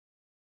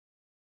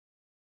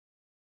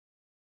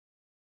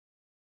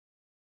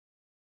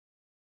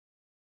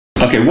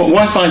Okay,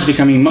 Wi-Fi is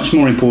becoming much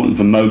more important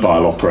for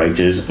mobile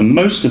operators, and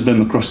most of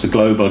them across the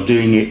globe are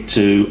doing it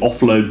to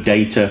offload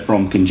data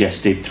from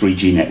congested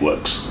 3G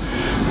networks.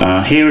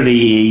 Here at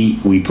EE,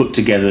 we put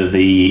together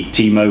the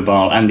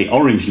T-Mobile and the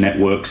Orange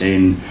networks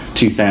in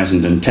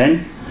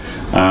 2010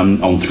 on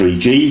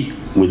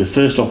 3G. We're the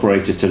first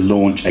operator to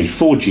launch a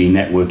 4G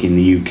network in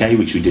the UK,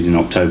 which we did in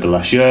October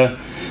last year.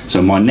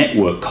 So my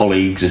network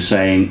colleagues are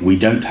saying we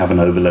don't have an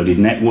overloaded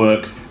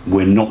network.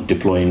 We're not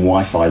deploying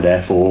Wi-Fi,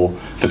 therefore,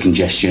 for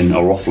congestion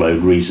or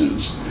offload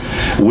reasons.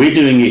 We're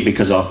doing it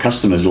because our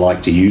customers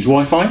like to use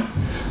Wi-Fi.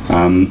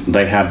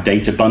 They have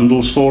data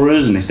bundles for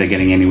us, and if they're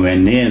getting anywhere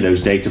near those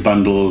data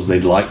bundles,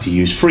 they'd like to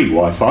use free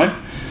Wi-Fi,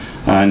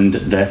 and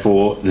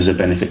therefore there's a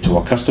benefit to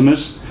our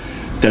customers.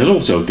 There's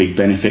also a big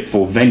benefit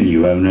for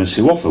venue owners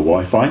who offer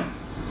Wi-Fi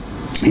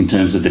in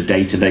terms of the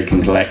data they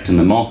can collect and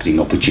the marketing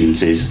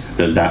opportunities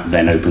that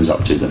then opens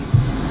up to them.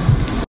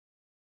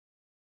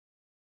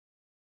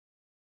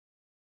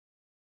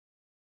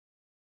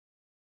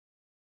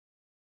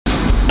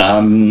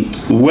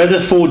 Whether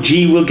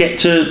 4G will get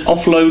to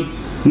offload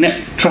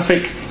net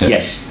traffic,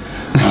 yes.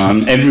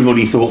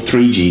 Everybody thought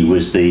 3G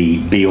was the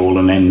be-all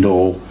and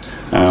end-all,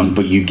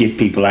 but you give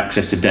people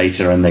access to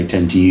data and they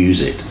tend to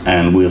use it,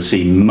 and we'll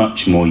see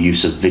much more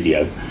use of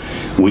video,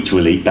 which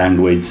will eat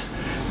bandwidth.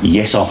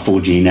 Yes, our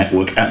 4G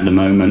network at the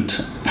moment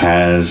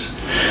has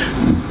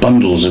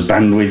bundles of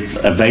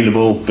bandwidth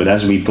available, but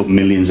as we put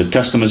millions of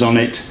customers on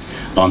it,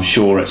 I'm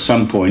sure at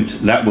some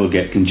point that will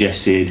get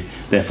congested,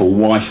 therefore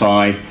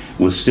Wi-Fi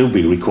will still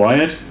be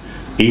required.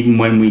 Even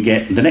when we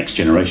get the next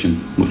generation,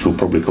 which we'll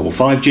probably call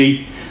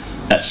 5G,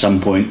 at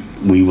some point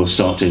we will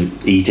start to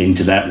eat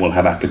into that. We'll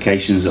have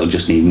applications that'll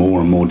just need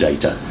more and more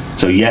data.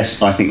 So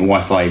yes, I think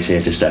Wi-Fi is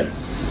here to stay.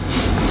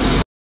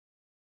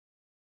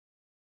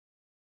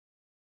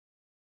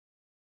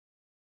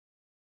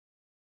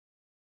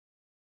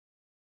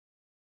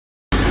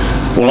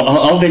 Well,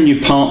 our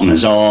venue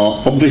partners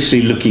are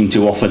obviously looking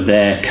to offer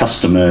their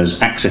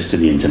customers access to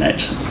the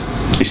internet.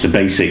 It's the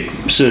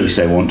basic service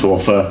they want to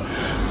offer,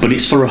 but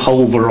it's for a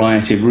whole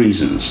variety of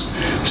reasons.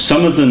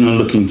 Some of them are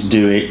looking to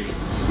do it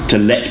to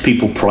let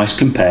people price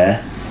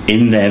compare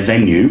in their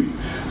venue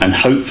and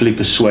hopefully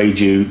persuade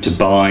you to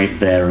buy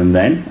there and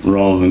then,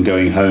 rather than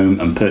going home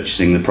and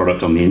purchasing the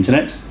product on the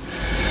internet.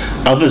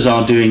 Others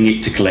are doing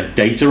it to collect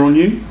data on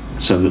you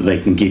so that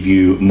they can give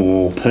you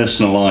more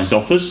personalized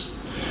offers.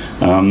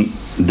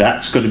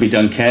 That's got to be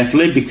done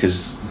carefully,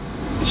 because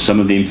some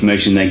of the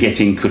information they're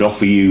getting could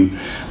offer you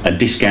a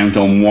discount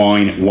on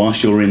wine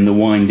whilst you're in the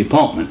wine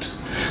department,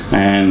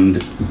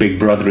 and Big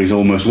Brother is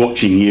almost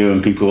watching you,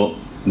 and people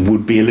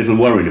would be a little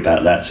worried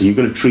about that. So you've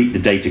got to treat the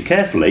data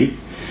carefully,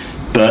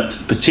 but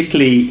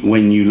particularly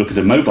when you look at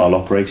a mobile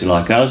operator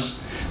like us,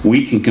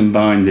 we can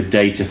combine the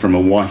data from a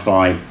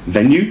Wi-Fi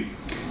venue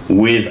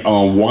with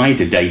our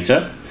wider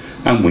data,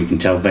 and we can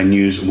tell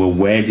venues, well,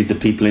 where did the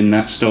people in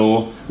that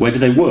store, where do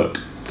they work?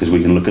 Because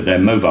we can look at their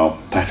mobile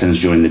patterns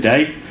during the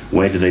day.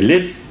 Where do they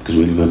live? Because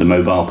we look at the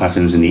mobile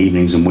patterns in the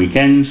evenings and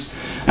weekends,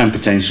 and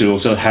potentially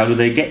also how do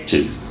they get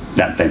to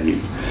that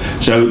venue.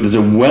 So there's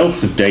a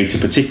wealth of data,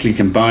 particularly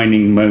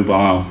combining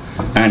mobile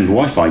and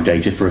Wi-Fi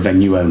data for a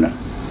venue owner.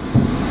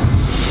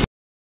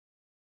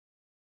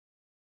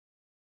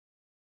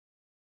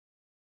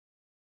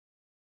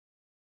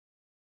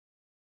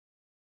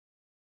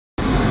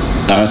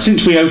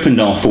 Since we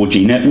opened our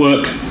 4G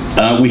network,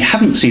 we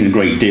haven't seen a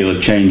great deal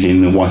of change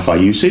in the Wi-Fi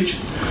usage.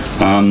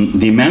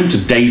 The amount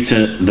of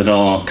data that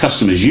our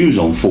customers use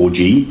on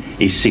 4G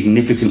is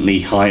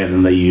significantly higher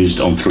than they used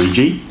on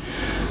 3G.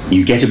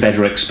 You get a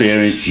better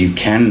experience, you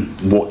can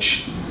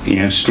watch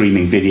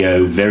streaming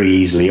video very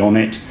easily on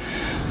it,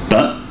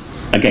 but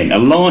again, a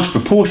large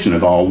proportion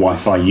of our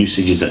Wi-Fi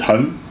usage is at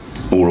home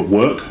or at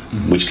work,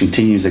 which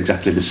continues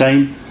exactly the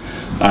same,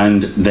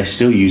 and they're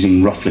still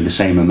using roughly the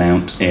same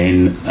amount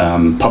in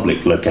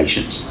public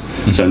locations.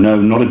 So no,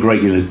 not a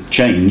great deal of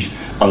change,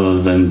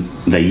 other than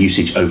their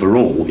usage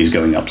overall is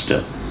going up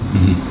still.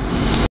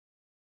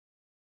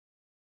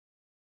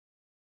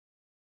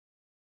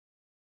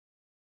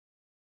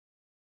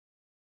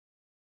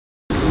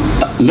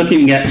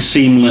 Looking at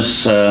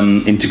seamless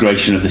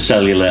integration of the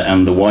cellular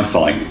and the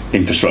Wi-Fi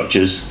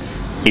infrastructures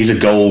is a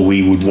goal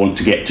we would want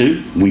to get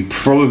to. We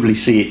probably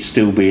see it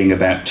still being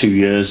about 2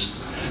 years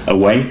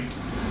away,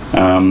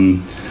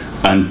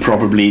 and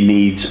probably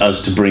needs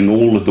us to bring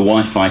all of the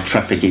Wi-Fi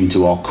traffic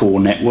into our core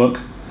network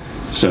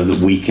so that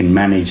we can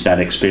manage that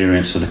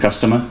experience for the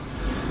customer.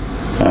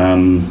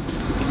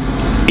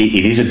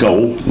 It is a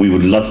goal. We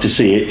would love to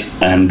see it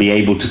and be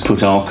able to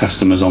put our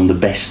customers on the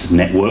best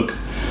network.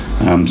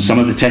 Some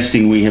of the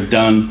testing we have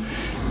done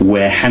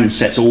where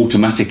handsets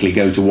automatically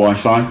go to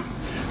Wi-Fi,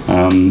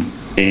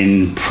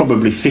 in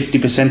probably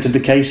 50% of the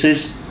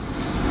cases,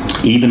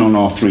 even on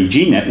our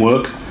 3G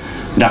network,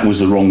 that was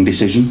the wrong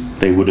decision.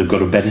 They would have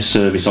got a better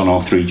service on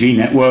our 3G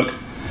network.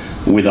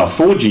 With our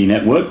 4G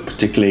network,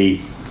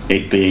 particularly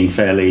it being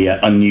fairly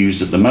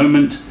unused at the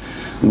moment,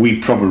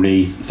 we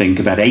probably think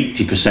about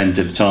 80%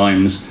 of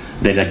times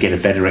they'd get a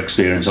better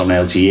experience on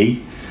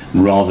LTE,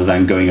 rather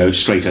than going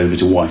straight over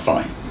to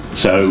Wi-Fi.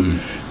 So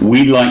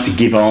we'd like to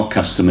give our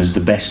customers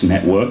the best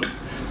network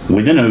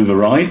with an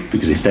override,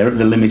 because if they're at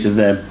the limit of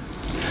their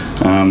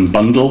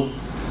bundle,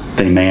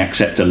 they may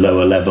accept a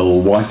lower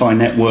level Wi-Fi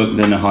network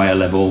than a higher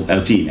level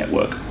LTE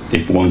network,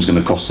 if one's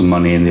going to cost them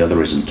money and the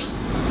other isn't.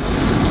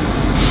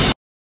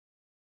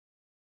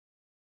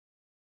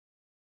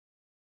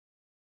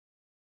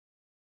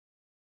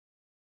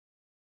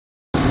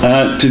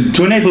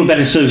 To enable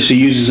better service for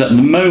users, at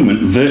the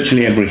moment,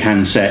 virtually every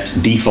handset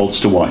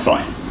defaults to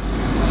Wi-Fi.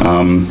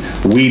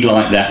 We'd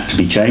like that to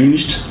be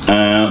changed,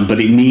 but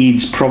it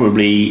needs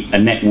probably a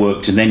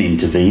network to then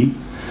intervene,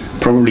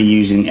 probably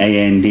using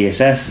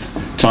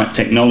ANDSF type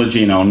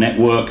technology in our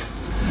network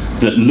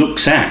that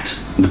looks at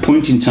the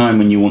point in time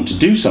when you want to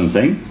do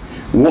something,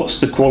 what's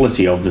the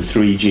quality of the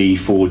 3G,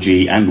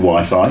 4G and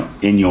Wi-Fi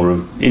in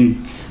your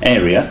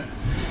area,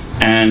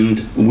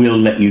 and we'll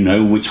let you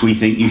know which we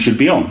think you should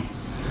be on.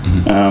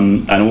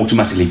 And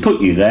automatically put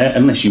you there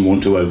unless you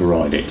want to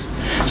override it.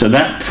 So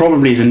that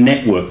probably is a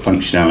network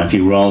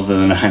functionality rather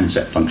than a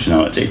handset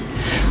functionality.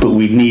 But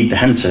we need the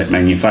handset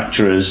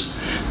manufacturers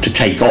to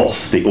take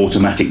off the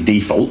automatic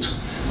default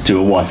to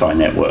a Wi-Fi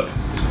network.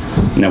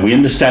 Now we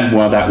understand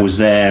why that was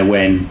there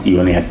when you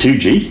only had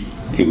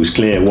 2G. It was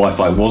clear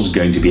Wi-Fi was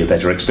going to be a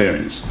better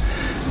experience.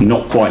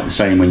 Not quite the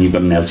same when you've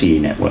got an LTE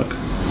network.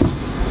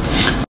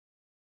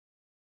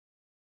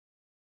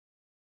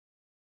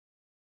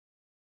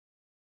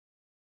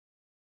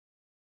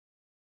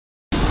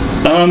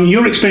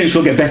 Your experience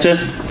will get better,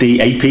 the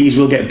APs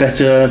will get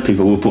better,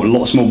 people will put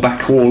lots more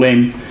backhaul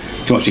in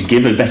to actually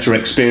give a better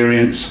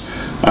experience,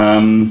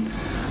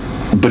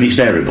 but it's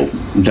variable.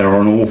 There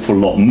are an awful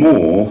lot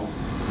more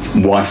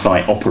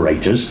Wi-Fi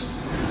operators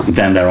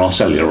than there are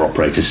cellular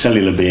operators.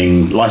 Cellular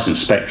being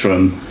licensed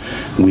spectrum,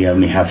 we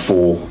only have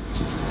 4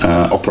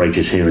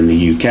 operators here in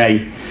the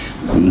UK.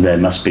 There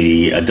must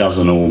be a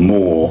dozen or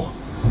more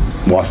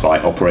Wi-Fi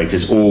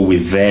operators, all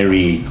with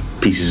varied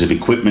pieces of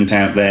equipment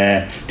out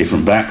there,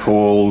 different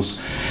backhauls.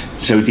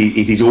 So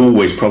it is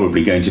always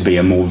probably going to be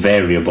a more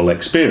variable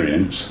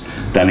experience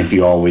than if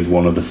you are with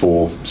one of the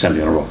 4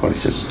 cellular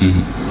operators.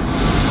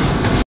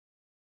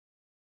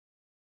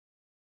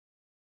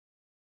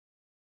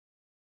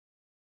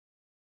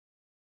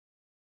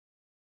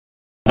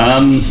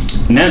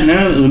 Now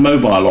that the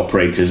mobile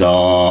operators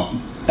are,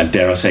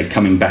 dare I say,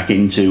 coming back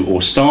into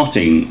or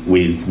starting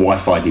with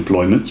Wi-Fi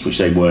deployments, which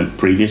they weren't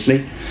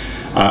previously,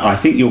 I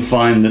think you'll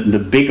find that the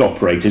big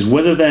operators,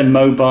 whether they're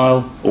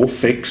mobile or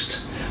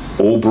fixed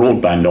or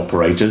broadband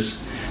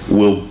operators,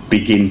 will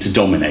begin to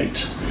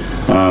dominate.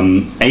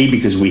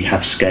 Because we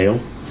have scale,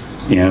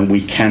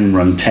 we can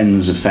run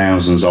tens of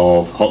thousands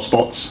of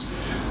hotspots.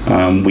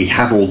 We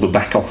have all the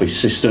back office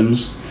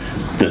systems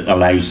that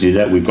allow you to do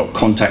that. We've got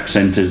contact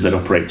centers that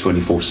operate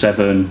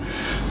 24/7.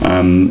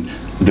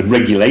 The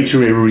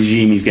regulatory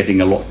regime is getting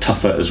a lot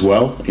tougher as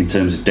well in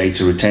terms of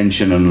data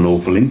retention and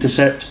lawful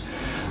intercept,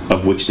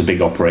 of which the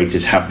big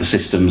operators have the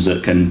systems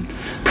that can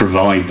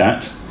provide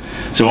that.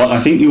 So I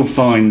think you'll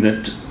find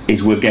that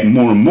it will get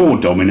more and more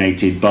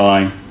dominated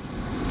by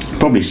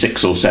probably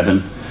 6 or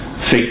 7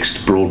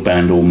 fixed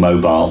broadband or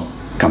mobile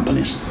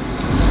companies.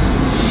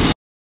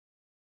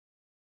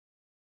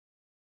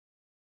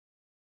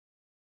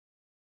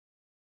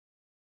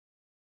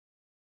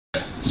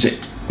 So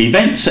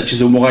events such as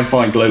the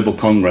Wi-Fi Global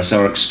Congress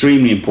are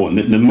extremely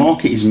important. The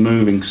market is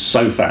moving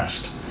so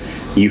fast.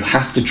 You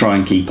have to try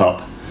and keep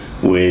up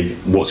with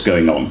what's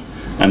going on,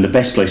 and the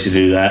best place to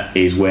do that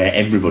is where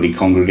everybody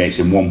congregates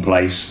in one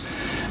place,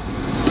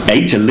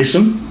 A, to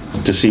listen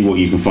to see what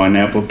you can find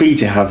out, but B,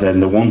 to have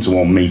then the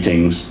one-to-one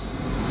meetings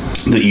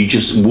that you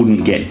just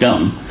wouldn't get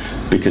done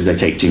because they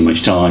take too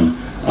much time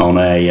on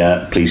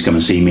a please come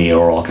and see me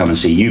or I'll come and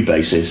see you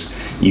basis.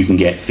 You can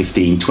get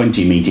 15,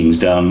 20 meetings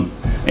done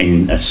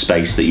in a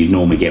space that you'd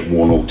normally get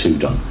 1 or 2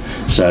 done.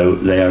 So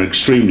they are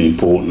extremely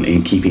important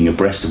in keeping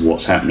abreast of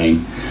what's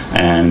happening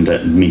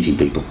and meeting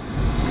people.